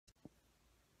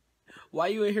Why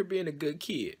you in here being a good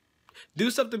kid?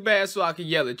 Do something bad so I can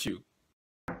yell at you.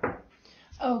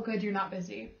 Oh, good, you're not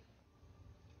busy.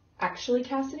 Actually,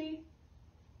 Cassidy,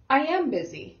 I am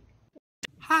busy.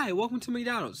 Hi, welcome to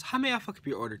McDonald's. How may I fuck up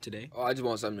your order today? Oh, I just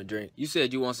want something to drink. You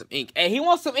said you want some ink. Hey, he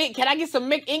wants some ink. Can I get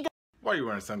some ink? Why are you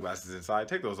wearing sunglasses inside?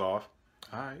 Take those off.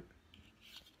 Alright.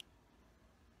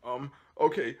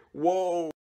 Okay. Whoa.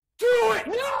 Do it!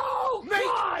 No! Make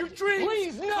God! your dreams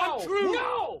Please, no! come true!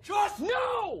 No! Just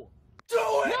No! do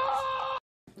it! No!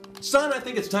 Son, I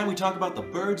think it's time we talk about the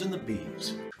birds and the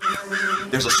bees.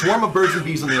 There's a swarm of birds and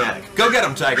bees in the attic. Go get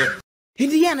them, Tiger.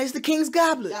 Indiana, it's the King's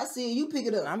Goblet. I see you pick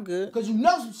it up. I'm good. Cause you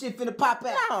know some shit finna pop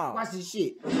out. No. Watch this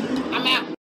shit. I'm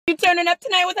out. You turning up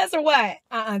tonight with us or what?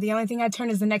 The only thing I turn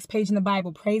is the next page in the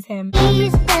Bible. Praise him.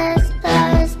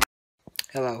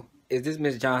 Hello, is this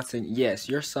Miss Johnson? Yes,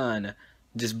 your son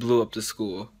just blew up the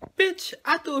school. Bitch,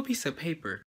 I threw a piece of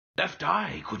paper. Left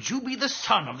Eye, could you be the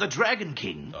son of the Dragon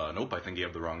King? Nope, I think you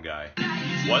have the wrong guy.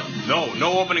 What?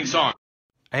 No opening song.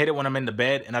 I hate it when I'm in the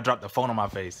bed and I drop the phone on my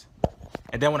face.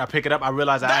 And then when I pick it up, I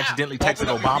realize I accidentally texted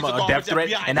Obama a death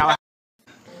threat, and now I...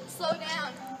 Slow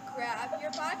down. Grab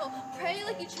your Bible. Pray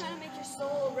like you're trying to make your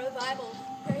soul revival.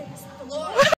 Praise the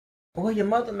Lord. Well, your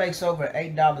mother makes over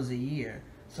 $8 a year,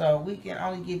 so we can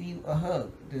only give you a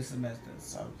hug this semester.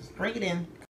 So just bring it in.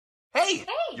 Hey!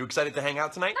 Hey! You excited to hang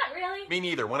out tonight? Not really. Me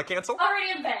neither. Want to cancel?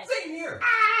 Already in bed. Same here.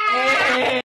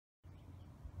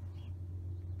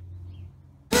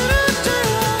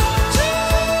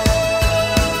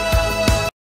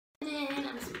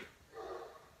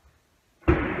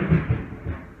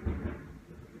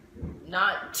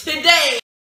 Not today.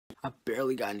 I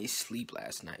barely got any sleep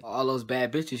last night. All those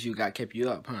bad bitches you got kept you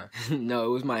up, huh? No, it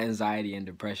was my anxiety and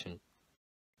depression.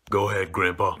 Go ahead,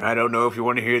 Grandpa. I don't know if you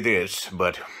want to hear this,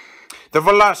 but the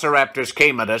velociraptors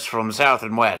came at us from south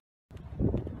and west.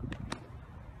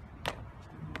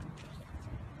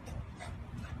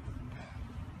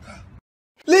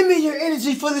 Lend me your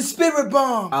energy for the spirit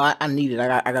bomb. I need it.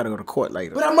 I gotta go to court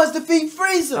later. But I must defeat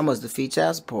Freezer. I must defeat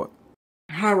child support.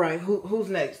 All right, who's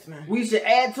next, man? We should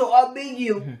add to our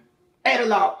menu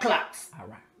analog clocks. All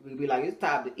right, we'll be like, it's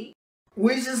time to eat.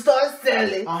 We should start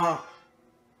selling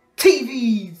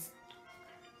TVs.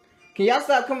 Can y'all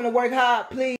stop coming to work hard,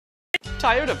 please?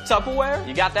 Tired of Tupperware?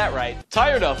 You got that right.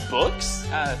 Tired of books?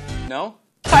 No.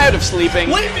 Tired of sleeping?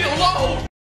 Leave me alone!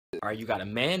 Alright, you gotta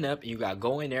man up and you gotta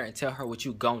go in there and tell her what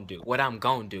you gon' do. What I'm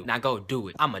gon' do. Now go do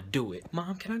it. I'ma do it.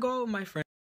 Mom, can I go out with my friend?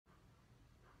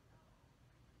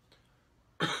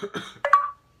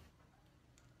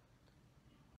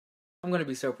 I'm gonna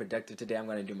be so productive today. I'm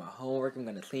gonna do my homework. I'm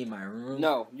gonna clean my room.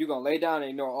 No, you gonna lay down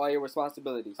and ignore all your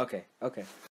responsibilities. Okay.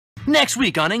 Next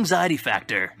week on Anxiety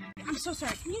Factor. I'm so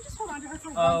sorry. Can you just hold on to her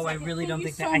for 1 Oh, second? I really don't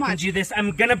think so that I can much. do this.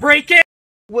 I'm gonna break it!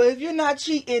 Well, if you're not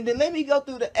cheating, then let me go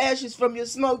through the ashes from your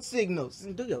smoke signals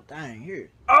and do your thing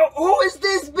here. Oh, who is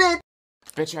this bitch?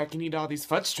 Bet you I can eat all these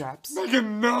fudge straps.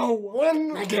 Megan,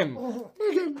 no! Megan!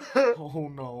 Oh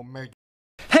no, Megan.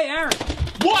 Hey, Aaron!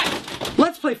 What?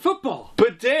 Let's play football!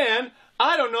 But Dan,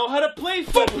 I don't know how to play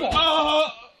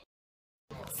football!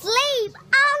 Sleep.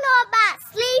 I don't know about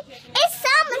sleep. It's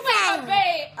summertime.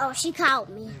 Oh, she called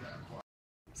me.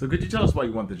 So could you tell us why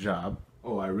you want the job?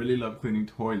 Oh, I really love cleaning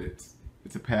toilets.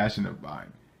 It's a passion of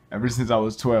mine. Ever since I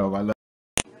was 12, I love...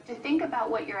 To think about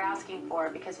what you're asking for,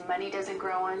 because money doesn't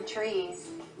grow on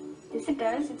trees. Yes, it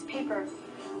does. It's paper.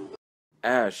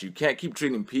 Ash, you can't keep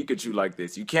treating Pikachu like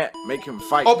this. You can't make him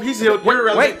fight. Oh, he's healed. You're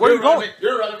irrelevant. Wait, where are you going?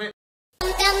 You're irrelevant.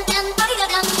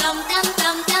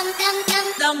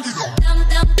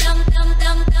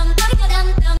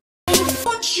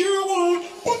 What you want?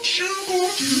 What you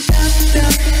want?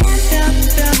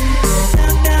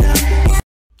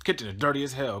 Kitchen is dirty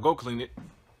as hell. Go clean it.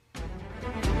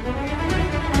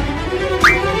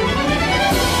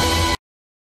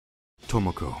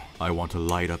 Tomoko, I want to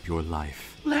light up your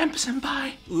life. Lamp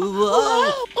senpai.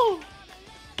 Whoa!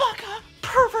 Baka,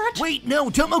 pervert. Wait, no,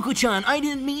 Tomoko-chan, I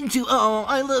didn't mean to. Oh,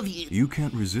 I love you. You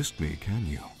can't resist me, can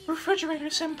you? Refrigerator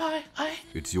senpai,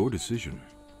 It's your decision.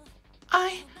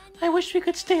 I wish we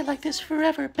could stay like this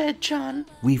forever, Bed John.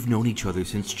 We've known each other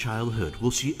since childhood. Will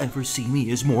she ever see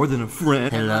me as more than a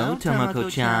friend? Hello,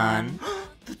 Tomoko-chan.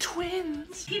 The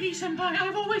twins. Kitty senpai,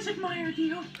 I've always admired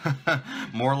you.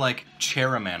 More like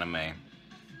cherem anime.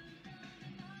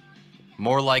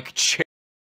 More like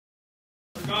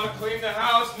Gotta clean the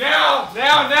house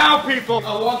now, people!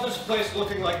 I want this place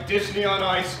looking like Disney on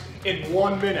Ice in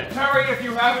 1 minute. Harry, if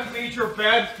you haven't made your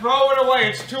bed, throw it away.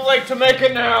 It's too late to make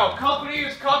it now. Company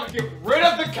is coming. Get rid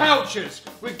of the couches.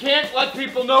 We can't let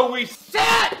people know we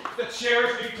sat. The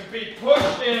chairs need to be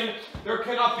pushed in There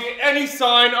cannot be any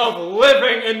sign of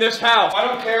living in this house. I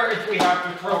don't care if we have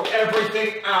to throw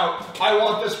everything out. I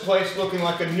want this place looking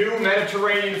like a new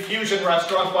Mediterranean fusion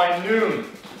restaurant by noon.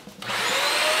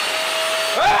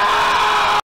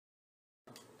 Ah!